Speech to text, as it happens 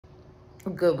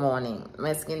Good morning.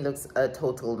 My skin looks a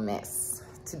total mess.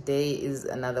 Today is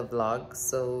another vlog,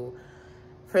 so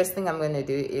first thing I'm gonna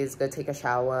do is go take a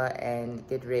shower and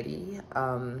get ready,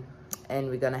 and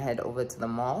we're gonna head over to the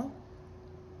mall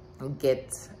and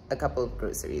get a couple of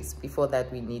groceries. Before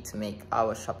that, we need to make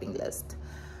our shopping list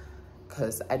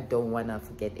because I don't want to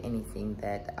forget anything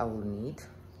that I will need,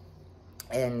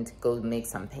 and go make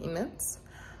some payments.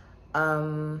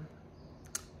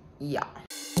 Yeah.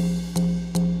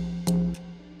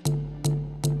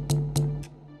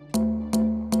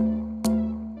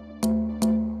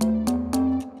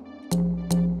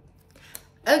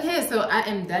 Okay, so I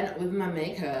am done with my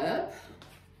makeup.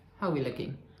 How are we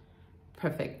looking?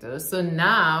 Perfecto. So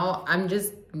now I'm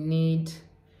just need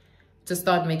to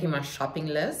start making my shopping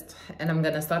list, and I'm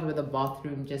gonna start with the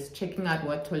bathroom, just checking out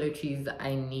what toiletries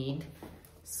I need.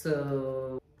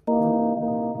 So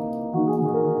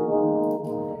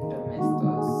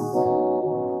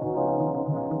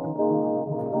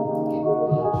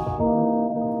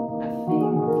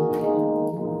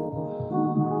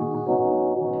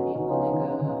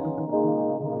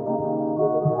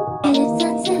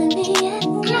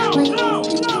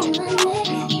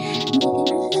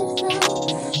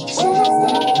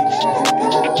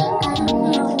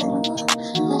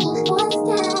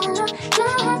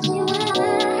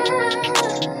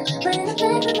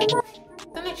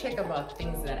check about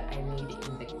things that I need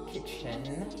in the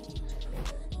kitchen.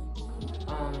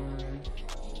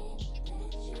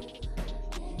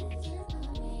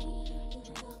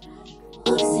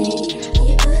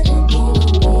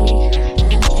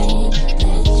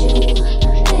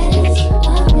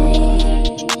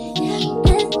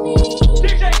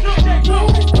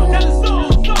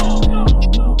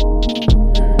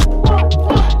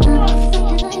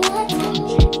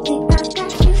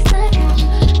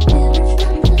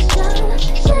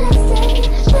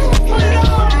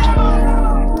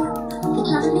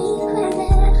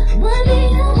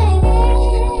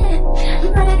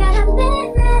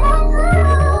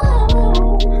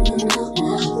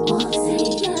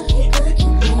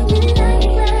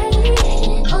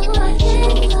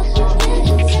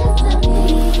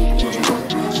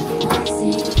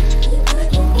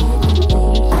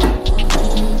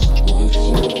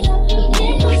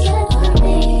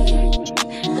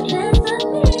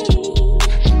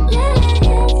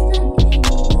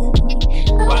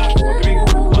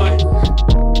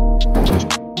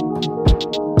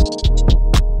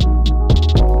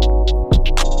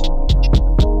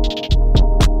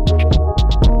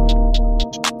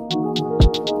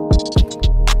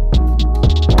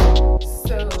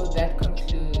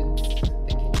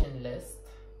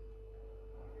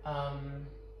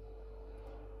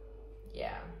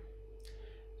 Yeah,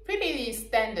 pretty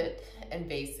standard and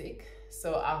basic,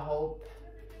 so I hope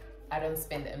I don't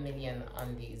spend $1 million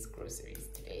on these groceries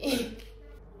today.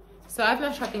 So I have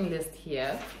my shopping list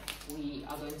here. We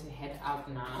are going to head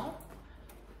out now.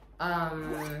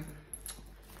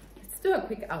 Let's do a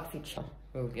quick outfit shop.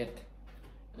 We'll get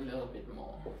a little bit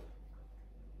more.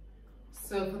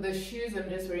 So for the shoes, I'm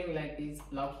just wearing like these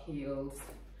block heels.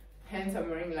 Pants, I'm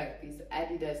wearing like these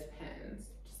Adidas pants.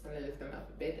 Just gonna lift them up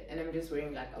a bit, and I'm just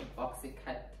wearing like a boxy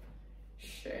cut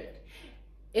shirt.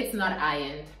 It's not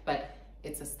ironed, but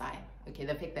it's a style. Okay,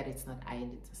 the fact that it's not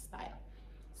ironed, it's a style.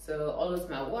 So always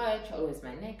my watch, always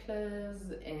my necklace,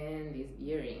 and these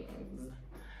earrings,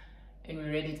 and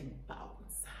we're ready to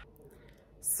bounce.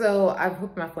 So I've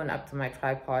hooked my phone up to my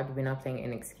tripod. We're not playing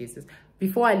any excuses.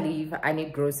 Before I leave, I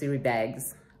need grocery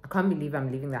bags. I can't believe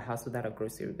I'm leaving the house without a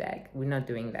grocery bag. We're not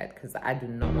doing that because I do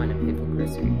not want to pay for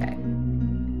grocery bag.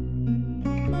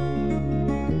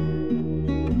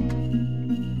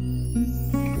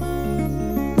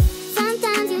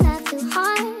 Sometimes you love too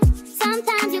hard,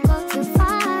 sometimes you go too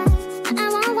far. I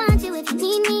won't want you if you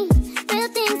need me. Real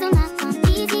things do not come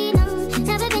easy, no.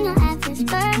 Never been your average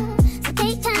girl, so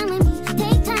take time with me,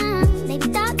 take time. Baby,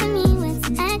 talk to me with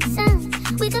some action.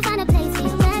 We could find a place for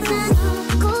your passion.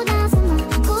 Cool down some more,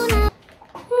 cool down.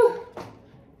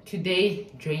 Today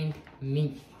drained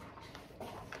me.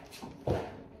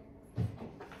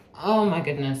 Oh my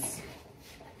goodness,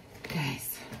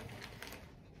 guys,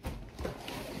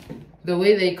 the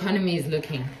way the economy is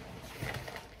looking,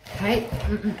 right?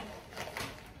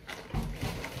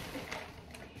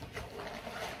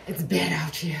 It's bad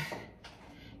out here.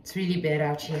 It's really bad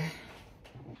out here.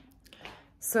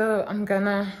 So I'm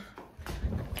gonna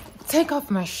take off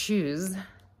my shoes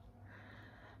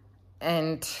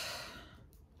and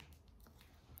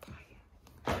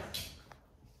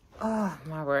oh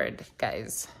my word,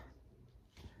 guys.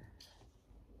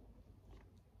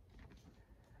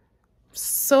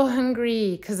 So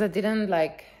hungry because I didn't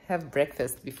like have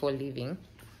breakfast before leaving.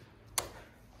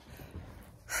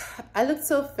 I looked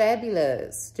so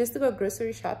fabulous just to go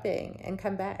grocery shopping and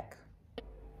come back.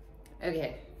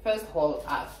 Okay, first haul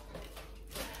up.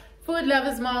 Food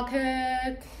Lovers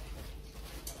Market.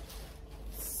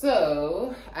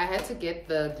 So I had to get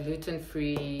the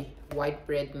gluten-free white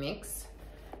bread mix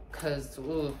because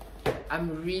I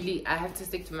have to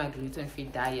stick to my gluten-free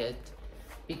diet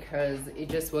because it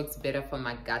just works better for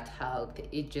my gut health.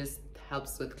 It just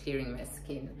helps with clearing my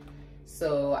skin.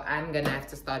 So I'm gonna have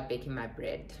to start baking my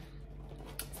bread.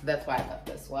 So that's why I got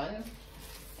this one.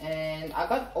 And I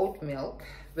got oat milk,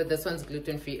 but this one's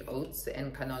gluten-free oats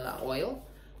and canola oil.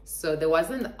 So there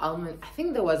wasn't almond, I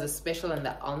think there was a special on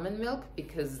the almond milk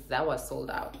because that was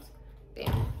sold out.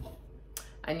 Damn.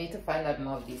 I need to find out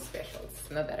more of these specials,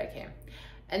 not that I can.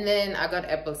 And then I got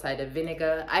apple cider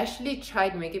vinegar. I actually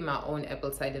tried making my own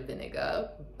apple cider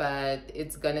vinegar, but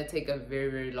it's gonna take a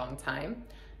very, very long time.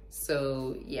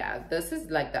 So yeah, this is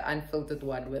like the unfiltered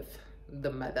one with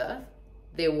the mother.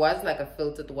 There was like a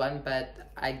filtered one,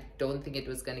 but I don't think it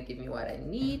was gonna give me what I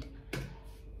need.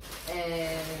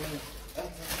 And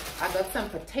I got some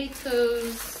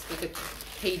potatoes, with the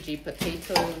KG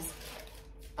potatoes.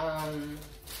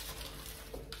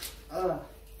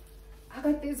 I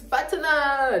got this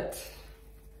butternut.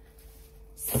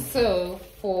 So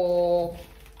for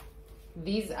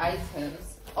these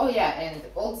items, oh yeah, and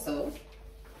also,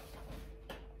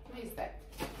 what is that?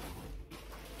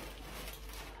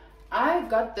 I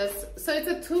got this, so it's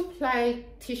a 2-ply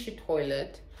tissue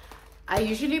toilet. I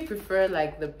usually prefer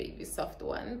like the baby soft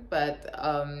one, but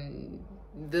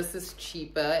this is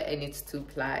cheaper and it's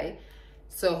 2-ply.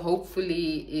 So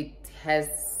hopefully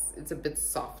it's a bit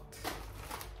soft.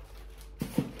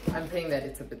 I'm praying that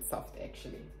it's a bit soft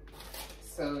actually.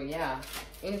 So yeah,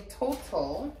 in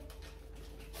total,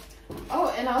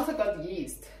 oh, and I also got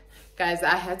yeast. Guys,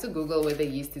 I had to Google whether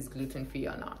yeast is gluten-free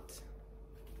or not.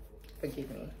 Forgive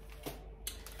me.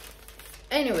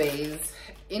 Anyways,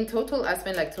 in total, I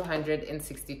spent like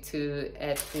 262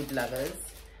 at Food Lovers.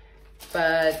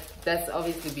 But that's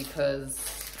obviously because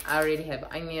I already have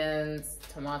onions,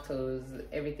 tomatoes,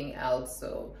 everything else.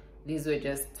 So these were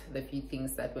just the few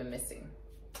things that were missing.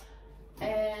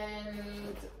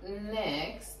 And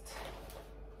next,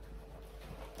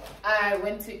 I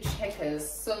went to Checkers.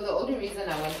 So the only reason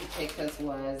I went to Checkers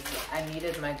was I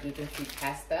needed my gluten-free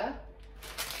pasta.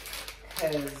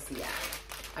 Because, yeah,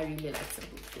 I really like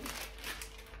simple food.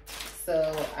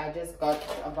 So I just got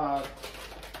about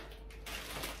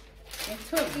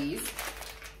 2 of these.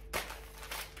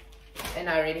 And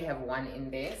I already have one in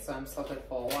there, so I'm sorted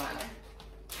for a while.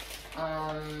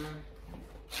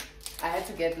 I had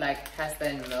to get like pasta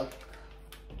and milk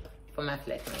for my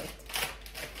flatmate.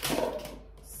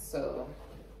 So,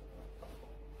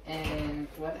 and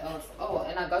what else? Oh,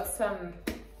 and I got some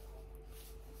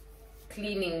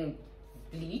cleaning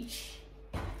bleach.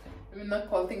 I mean, not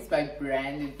call things by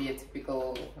brand, it'd be a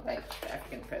typical like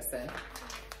African person.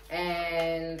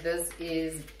 And this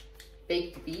is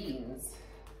baked beans.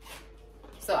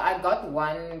 So I got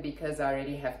one because I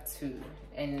already have 2,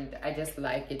 and I just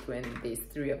like it when there's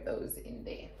 3 of those in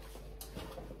there.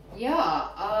 Yeah,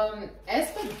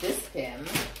 as for this stem,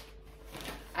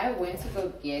 I went to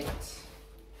go get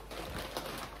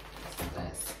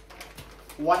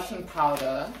washing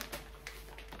powder.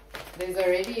 There's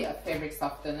already a fabric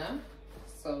softener,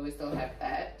 so we still have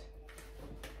that.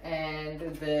 And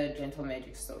the Gentle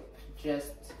Magic soap,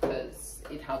 just because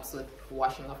it helps with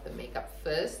washing off the makeup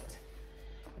first.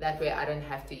 That way I don't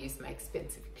have to use my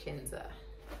expensive cleanser.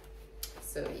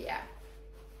 So yeah.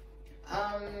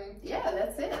 Yeah,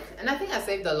 that's it. And I think I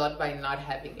saved a lot by not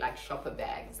having like shopper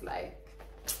bags. Like,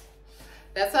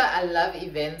 that's why I love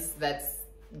events that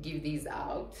give these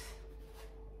out.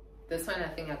 This one I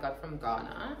think I got from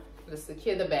Ghana. The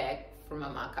Secure the Bag from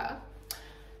Amaka.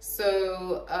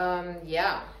 So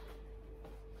yeah,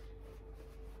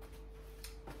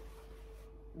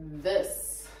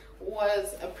 this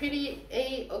was a pretty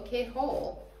okay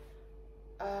haul.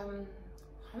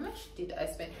 How much did I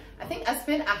spend? I think I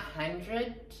spent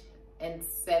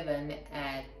 107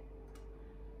 at,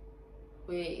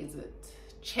 where is it,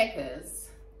 Checkers,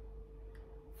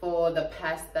 for the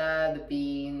pasta, the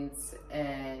beans,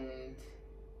 and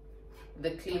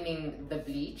the cleaning, the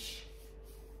bleach.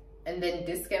 And then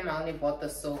this game I only bought the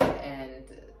soap and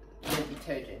the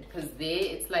detergent, because there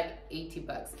it's like 80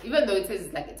 bucks. Even though it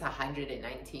says like it's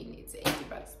 119, it's 80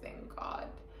 bucks, thank God.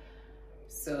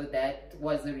 So that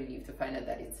was a relief to find out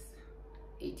that it's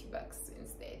 80 bucks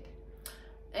instead.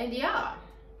 And yeah,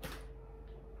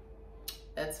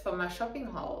 that's for my shopping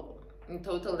haul. In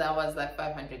total, that was like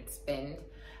 500 spent.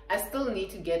 I still need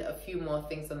to get a few more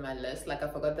things on my list. Like I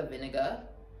forgot the vinegar.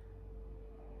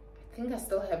 I think I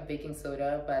still have baking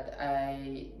soda, but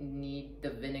I need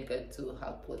the vinegar to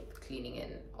help with cleaning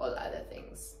and all other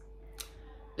things.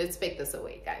 Let's bake this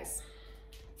away, guys.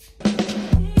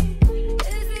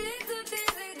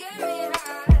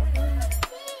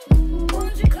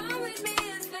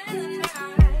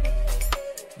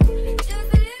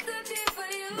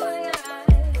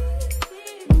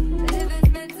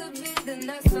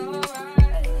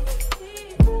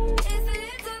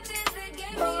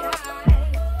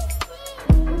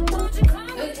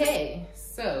 Okay,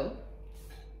 so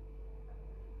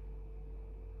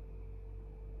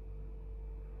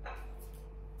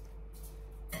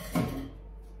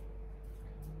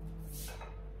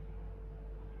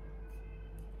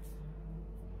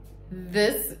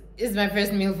this is my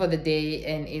first meal for the day,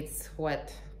 and it's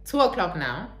what, 2 o'clock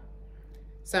now.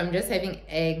 So I'm just having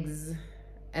eggs,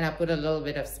 and I put a little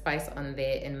bit of spice on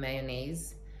there and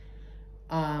mayonnaise.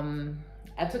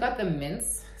 I took out the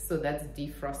mince, so that's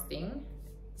defrosting,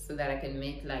 so that I can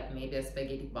make like maybe a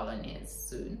spaghetti bolognese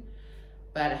soon.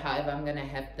 But however, I'm gonna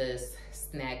have this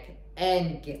snack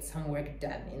and get some work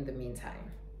done in the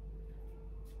meantime.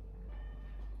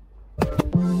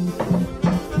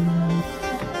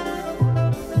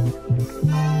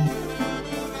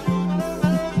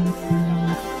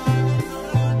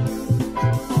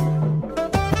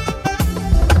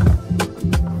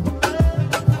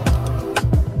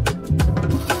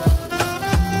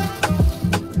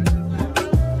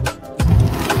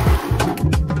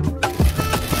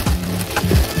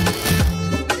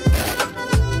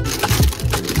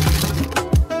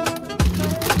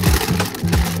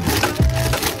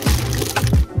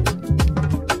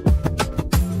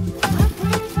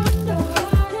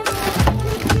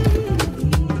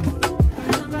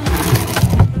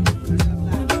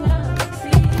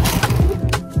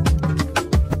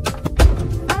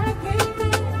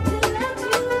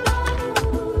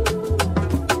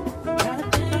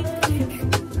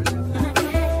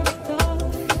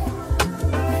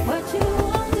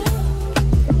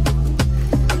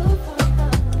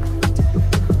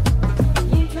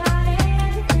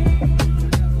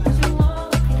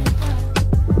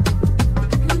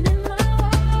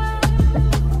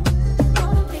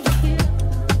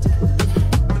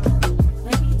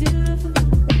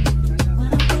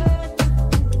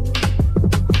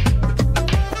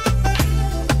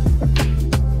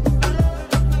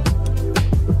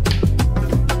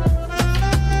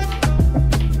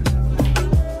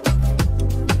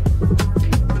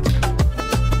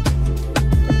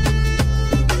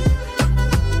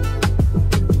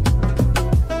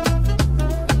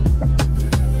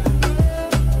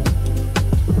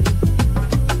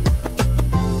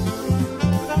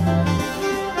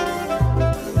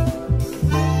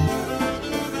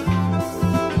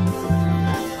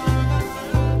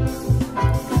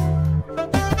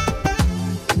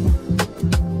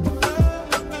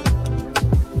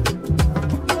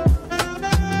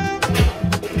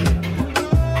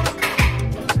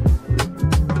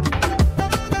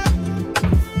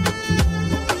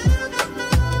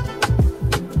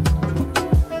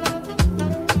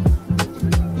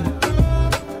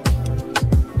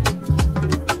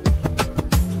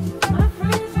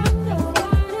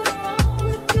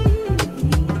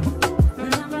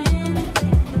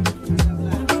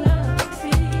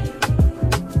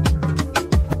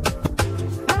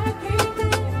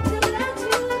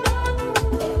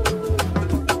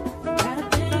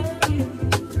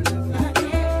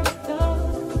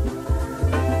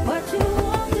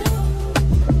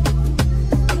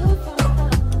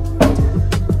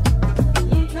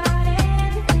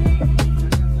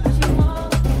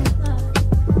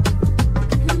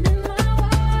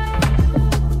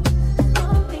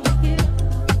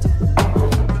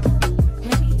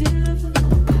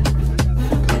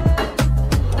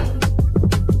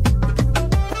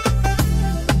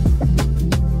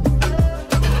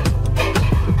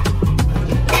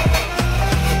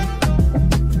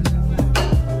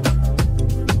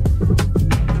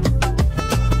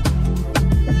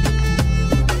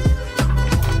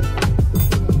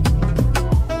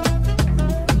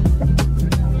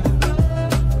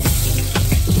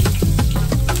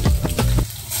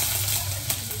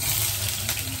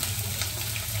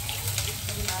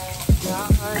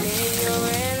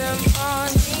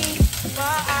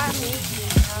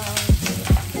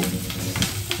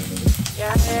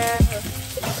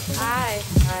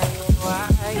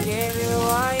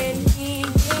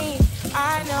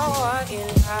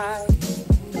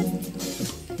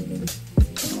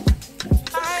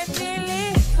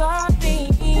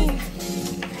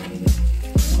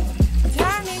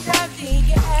 Tell me that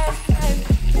the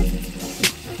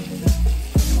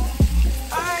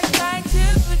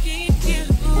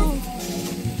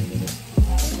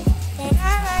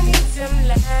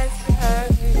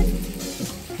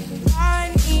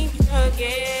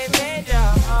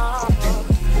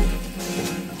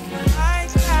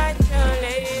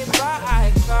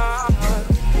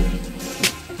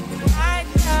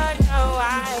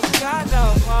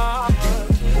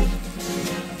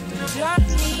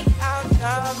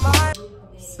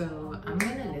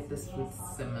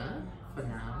for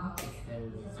now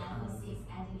because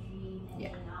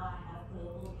yeah,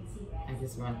 I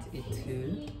just want it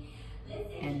to.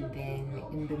 And then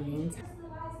in the meantime,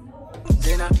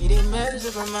 then I made a mess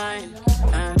of my mind,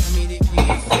 and I made it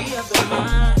free of the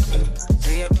mind.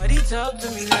 Say your body talk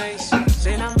to me nice.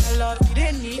 Say now my love you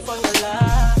didn't need for your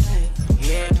life.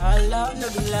 Yeah, our love no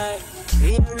be lie.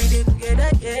 We are really together,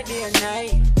 yeah, day and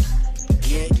night.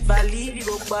 Yeah, if I leave you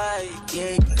go by.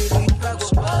 Yeah, if I go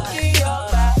by.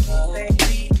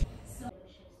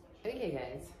 okay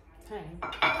guys, hi.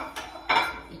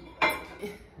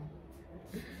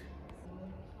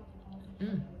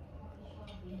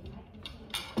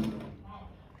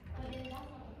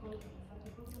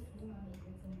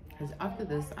 Because after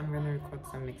this, I'm gonna record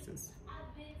some mixes.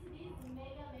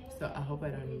 So I hope I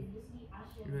don't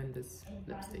ruin this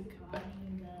lipstick, but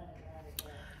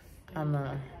I'm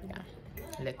yeah,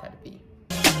 let that be.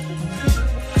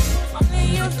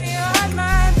 Only you feel